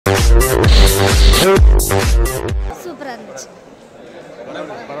சூப்பரா இருந்துச்சு.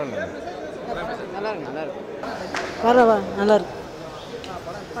 பரவா நல்லா இருக்கு.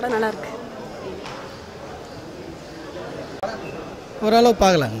 படம் நல்லா இருக்கு. ஓரளவு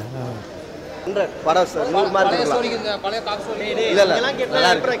பார்க்கலாங்க. படம் சார் 100 மார்க் இல்ல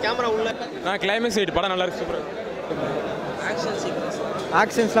நல்லா இருக்கு. கேமரா உள்ள நான் கிளைமேக்ஸ் ஹிட் படம் நல்லா இருக்கு. சூப்பரா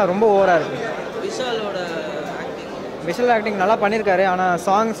ஆக்ஷன்ஸ்லாம் ரொம்ப ஓவராக இருக்கு. விஷுவல் ஆக்டிங் நல்லா பண்ணியிருக்காரு. ஆனால்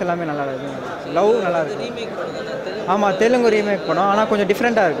சாங்ஸ் எல்லாமே நல்லா இருக்கு. லவ் நல்லா இருக்கு. ஆமாம், தெலுங்கு ரீமேக் படம். ஆனால் கொஞ்சம்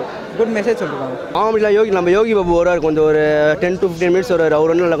டிஃப்ரெண்ட்டாக இருக்குது. குட் மெசேஜ் சொல்லிருக்காங்க. காமெடியில் நம்ம யோகி பாபு வருவார். கொஞ்சம் ஒரு 10 to 15 மினிட்ஸ் வருவார்.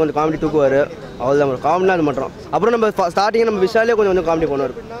 அவர் வந்து நல்லா கொஞ்சம் காமெடி தூக்குவார். அவ்வளோதான் காமெடினா அது மட்டும். அப்புறம் நம்ம ஸ்டார்டிங் நம்ம விஷாலே கொஞ்சம் காமெடி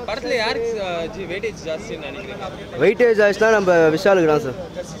பண்ணுவார். படத்துல யாருக்கு வெயிட்டேஜ் ஜாஸ்தின்னு நினைக்கிறீங்க? வெயிட்டேஜ் ஜாஸ்தினா நம்ம விஷாலுக்கு தான் சார்.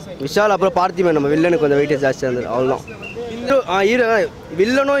 விஷால் அப்புறம் பார்த்திபன் நம்ம வில்லனுக்கு கொஞ்சம் வெயிட்டேஜ் ஜாஸ்தியாக இருந்தது. அவ்வளோதான். ஹீரோ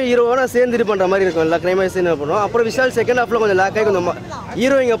வில்லனும் ஹீரோவோட சேர்ந்து இது பண்ணுற மாதிரி இருக்கும். எல்லா கிளைமேக்ஸ் என்ன பண்ணுவோம். அப்புறம் விஷால் செகண்ட் ஹாஃபில் கொஞ்சம் லேக்காகி கொஞ்சம்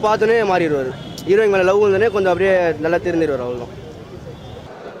ஹீரோயிங்க பார்த்தோன்னே மாறிடுவார். ஹீரோயின் மேலே லவ் வந்தோடனே கொஞ்சம் அப்படியே நல்லா தெரிஞ்சிடுவார். அவ்வளோதான்.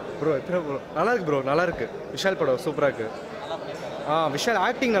 ப்ரோ எத்தனை ப்ரோ நல்லா இருக்கு. ப்ரோ நல்லா இருக்கு. விஷால் படம் சூப்பராக இருக்கு. விஷால்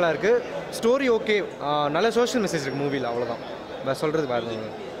ஆக்டிங் நல்லா இருக்கு. Story okay. நல்ல சோஷியல் மெசேஜ் இருக்கு மூவியில். அவ்வளோதான் நான் சொல்கிறது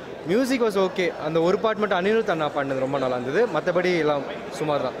பாருங்க. Music was okay. அந்த ஒரு பாட் மட்டும் அனிருத் அண்ணா பாடினது ரொம்ப நல்லா இருந்தது. மற்றபடி எல்லாம்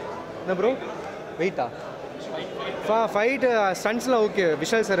சுமார் தான். என்ன ப்ரோ வெயிட்டா ஃபைட்டு ஸ்டன்ட்ஸ்லாம் ஓகே.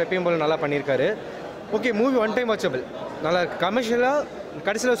 விஷால் சார் எப்பயும் போல் நல்லா பண்ணியிருக்காரு. Okay movie one time watchable. நல்லா இருக்கு. கமர்ஷியலாக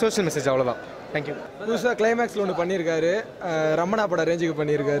கடைசியில் சோஷியல் மெசேஜ். அவ்வளோதான். தேங்க்யூ. புதுசாக கிளைமேக்ஸில் ஒன்று பண்ணியிருக்காரு. ரமணா படம் ரேஞ்சுக்கு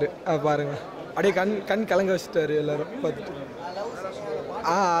பண்ணியிருக்காரு. பாருங்கள் அப்படியே கண் கலங்க வச்சுட்டாரு எல்லோரும் பார்த்துட்டு.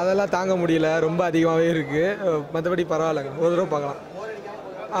 அதெல்லாம் தாங்க முடியல. ரொம்ப அதிகமாகவே இருக்குது. மற்றபடி பரவாயில்லைங்க. ஒரு தடவை பார்க்கலாம்.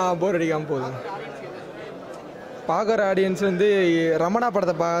 போர் அடிக்காமல் போகுதுங்க. பார்க்குற ஆடியன்ஸ் வந்து ரமணா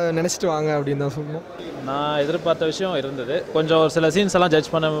படத்தை நினச்சிட்டு வாங்க அப்படின்னு தான் சொல்லணும். நான் எதிர்பார்த்த விஷயம் இருந்தது. கொஞ்சம் ஒரு சில சீன்ஸ் எல்லாம்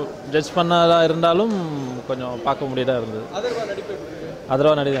ஜட்ஜ் பண்ணதாக இருந்தாலும் கொஞ்சம் பார்க்க முடியதாக இருந்தது.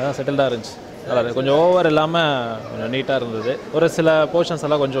 அதர்வா நடிகை செட்டில்டாக இருந்துச்சு. நல்லா இருக்கு. கொஞ்சம் ஓவர் இல்லாமல் கொஞ்சம் நீட்டாக இருந்தது. ஒரு சில போர்ஷன்ஸ்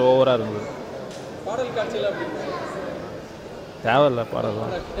எல்லாம் கொஞ்சம் ஓவராக இருந்தது. தேவையில்ல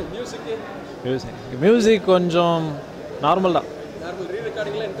பாடலாம். மியூசிக் கொஞ்சம் நார்மல் தான்.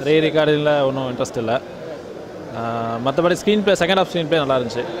 ரீ ரெக்கார்டிங்கில் ஒன்றும் இன்ட்ரெஸ்ட் இல்லை. மற்றபடி screen play second half screen play நல்லா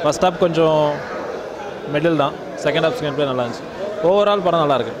இருந்துச்சு. ஃபர்ஸ்ட் ஹாஃப் கொஞ்சம் மிடில் தான். செகண்ட் ஹாஃப் ஸ்க்ரீன் ப்ளே நல்லா இருந்துச்சு. ஓவரால் படம்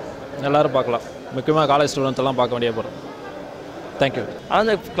நல்லாயிருக்கு. எல்லோரும் பார்க்கலாம். முக்கியமாக காலேஜ் ஸ்டூடெண்ட்ஸ் எல்லாம் பார்க்க வேண்டிய படம். தேங்க்யூ. ஆனால்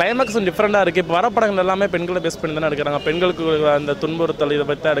அந்த கிளைமேக்ஸ் டிஃப்ரெண்ட்டாக இருக்குது. இப்போ வர படங்கள் எல்லாமே பெண்களை பேஸ் பண்ணி தானே எடுக்கிறாங்க. பெண்களுக்கு அந்த துன்புறுத்தல் இதை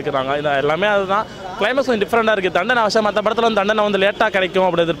பற்றி தான் எடுக்கிறாங்க. இது எல்லாமே அதுதான். கிளைமேக்ஸ் கொஞ்சம் டிஃப்ரெண்ட்டாக இருக்குது. தண்டனை அவசியம். மற்ற படத்தில் வந்து தண்டனை வந்து லேட்டாக கிடைக்கும்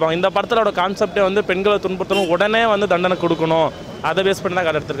அப்படி எதிர்ப்பாங்க. இந்த படத்தோட கான்செப்டே வந்து பெண்களை துன்புறுத்தணும், உடனே வந்து தண்டனை கொடுக்கணும், அதை பேஸ் பண்ணி தான்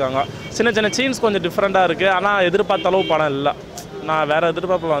கதை எடுத்திருக்காங்க. சின்ன சின்ன சீன்ஸ் கொஞ்சம் டிஃப்ரெண்ட்டாக இருக்குது. ஆனால் எதிர்பார்த்த அளவு படம் இல்லை. நான் வேறு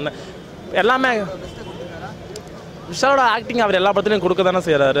எதிர்பார்ப்பில் வந்தேன். எல்லாமே விஷாலோட ஆக்டிங் அவர் எல்லா படத்துலையும் கொடுக்க தானே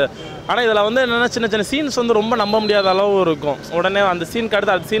செய்கிறாரு. ஆனால் இதில் வந்து என்னென்னா சின்ன சின்ன சீன்ஸ் வந்து ரொம்ப நம்ப முடியாத அளவு இருக்கும். உடனே அந்த சீனுக்கு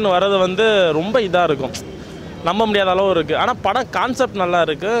அடுத்து அந்த சீன் வர்றது வந்து ரொம்ப இதாக இருக்கும். நம்ப முடியாத அளவு இருக்குது. ஆனால் படம் கான்செப்ட் நல்லா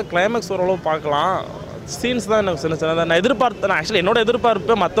இருக்குது. கிளைமேக்ஸ் ஓரளவு பார்க்கலாம். சீன்ஸ் தான் எனக்கு சின்ன சின்னதாக நான் எதிர்பார்த்தேன். ஆக்சுவலி என்னோட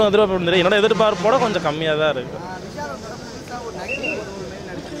எதிர்பார்ப்பு மற்றவங்க எதிர்பார்ப்பு என்னோட எதிர்பார்ப்போட கொஞ்சம் கம்மியாக தான் இருக்குது.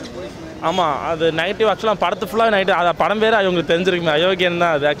 ஆமாம், அது நெகட்டிவ். ஆக்சுவலாக படத்து ஃபுல்லாக நெகட்டிவ். அதை படம் பேர் அவங்களுக்கு தெரிஞ்சிருக்குமே. அயோக்கியன்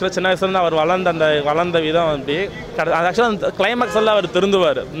தான் அது. ஆக்சுவலாக சின்ன வயசுலேருந்து அவர் வளர்ந்த விதம் அப்படி அது. ஆக்சுவலாக அந்த கிளைமேக்ஸ் எல்லாம் அவர்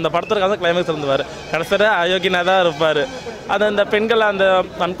திருந்துவார். இந்த படத்துக்காக கிளைமேக்ஸ் இருந்துவார். கடைசியில் அயோக்கியனாக தான் இருப்பார். அது அந்த பெண்களை அந்த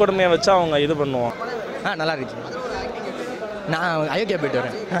வன்கொடுமையை வச்சு அவங்க இது பண்ணுவோம். நல்லா இருந்துச்சு. நான் அயோக்கியா போயிட்டு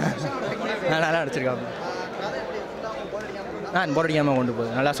வரேன். நல்லா நடிச்சிருக்காங்க. போர் அடிக்காமல் கொண்டு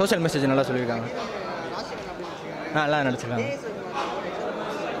போகுது. நல்லா சோஷியல் மெசேஜ் நல்லா சொல்லியிருக்காங்க. நல்லா நடிச்சிருக்காங்க.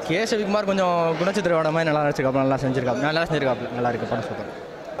 கேசவிக்குமார் கொஞ்சம் குணச்சித்திரவாட மாதிரி நல்லா நடிச்சிருக்காப்புல. நல்லா செஞ்சிருக்காப்புல. நல்லா இருக்குது படம். சூப்பர்.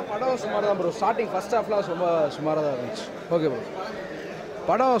 படம் சுமார் தான் ப்ரோ. ஸ்டார்டிங் ஃபர்ஸ்ட் ஹாஃப்லாம் ரொம்ப சுமாராக தான் இருந்துச்சு. Okay bro.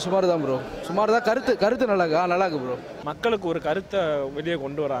 படம் சுமார் தான் ப்ரோ. சுமார் தான். கருத்து நல்லா இருக்கு ப்ரோ. மக்களுக்கு ஒரு கருத்தை வெளியே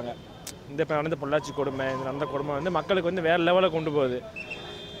கொண்டு வராங்க. இந்த இப்போ நடந்த பொள்ளாச்சி கொடுமை, இந்த நடந்த கொடுமை வந்து மக்களுக்கு வந்து வேறு லெவலில் கொண்டு போகுது.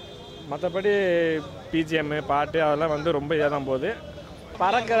 மற்றபடி பிஜிஎம்மு பாட்டு அதெல்லாம் வந்து ரொம்ப இதாக தான் போகுது.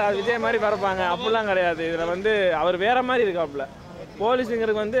 பறக்கிற விஜய் மாதிரி பறப்பாங்க அப்படிலாம் கிடையாது. இதில் வந்து அவர் வேறு மாதிரி இருக்காப்புல.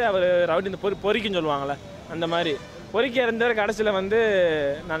 போலீஸுங்கிறது வந்து அவர் ரவுடி இந்த பொறிக்குன்னு சொல்லுவாங்கள்ல, அந்த மாதிரி பொறிக்க இருந்தவர் கடைசியில் வந்து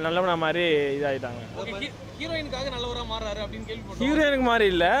நல்லவனா மாதிரி இதாகிட்டாங்க. ஹீரோயினுக்காக நல்லவராக மாறுறாரு அப்படின்னு கேள்விப்பட்டோம். ஹீரோயினுக்கு மாதிரி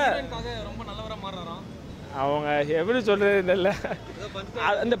இல்லை, ரொம்ப நல்லவராக மாறுறாராம். அவங்க எப்படி சொல்கிறது இல்லை.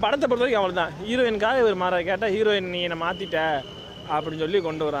 அந்த படத்தை பொறுத்த வரைக்கும் அவ்வளோ தான். ஹீரோயினுக்காக இவர் மாற கேட்டால் ஹீரோயின் நீ என்னை மாற்றிட்ட அப்படின்னு சொல்லி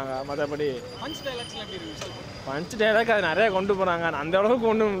கொண்டு வராங்க. மற்றபடி பஞ்ச் டைலாக் அது நிறையா கொண்டு போகிறாங்க. அந்த அளவுக்கு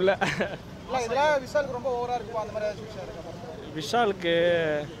ஒன்றும் இல்லை. விஷாலுக்கு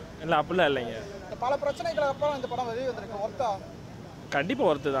இல்லை அப்படிலாம் இல்லைங்க. பல பிரச்சனைகளுக்கு அப்புறம் இந்த படம் வெளியே வந்திருக்கு. ஒர்த்தா? கண்டிப்பாக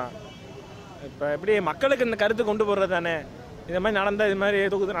ஒர்த்து தான். இப்போ எப்படி மக்களுக்கு இந்த கருத்து கொண்டு போகிறது தானே. இந்த மாதிரி நடந்தால் இது மாதிரி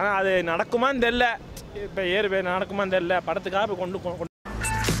தூக்குது. ஆனால் அது நடக்குமான்னு தெரில. இப்போ நடக்குமான்னு தெரில. படத்துக்காக இப்போ கொண்டு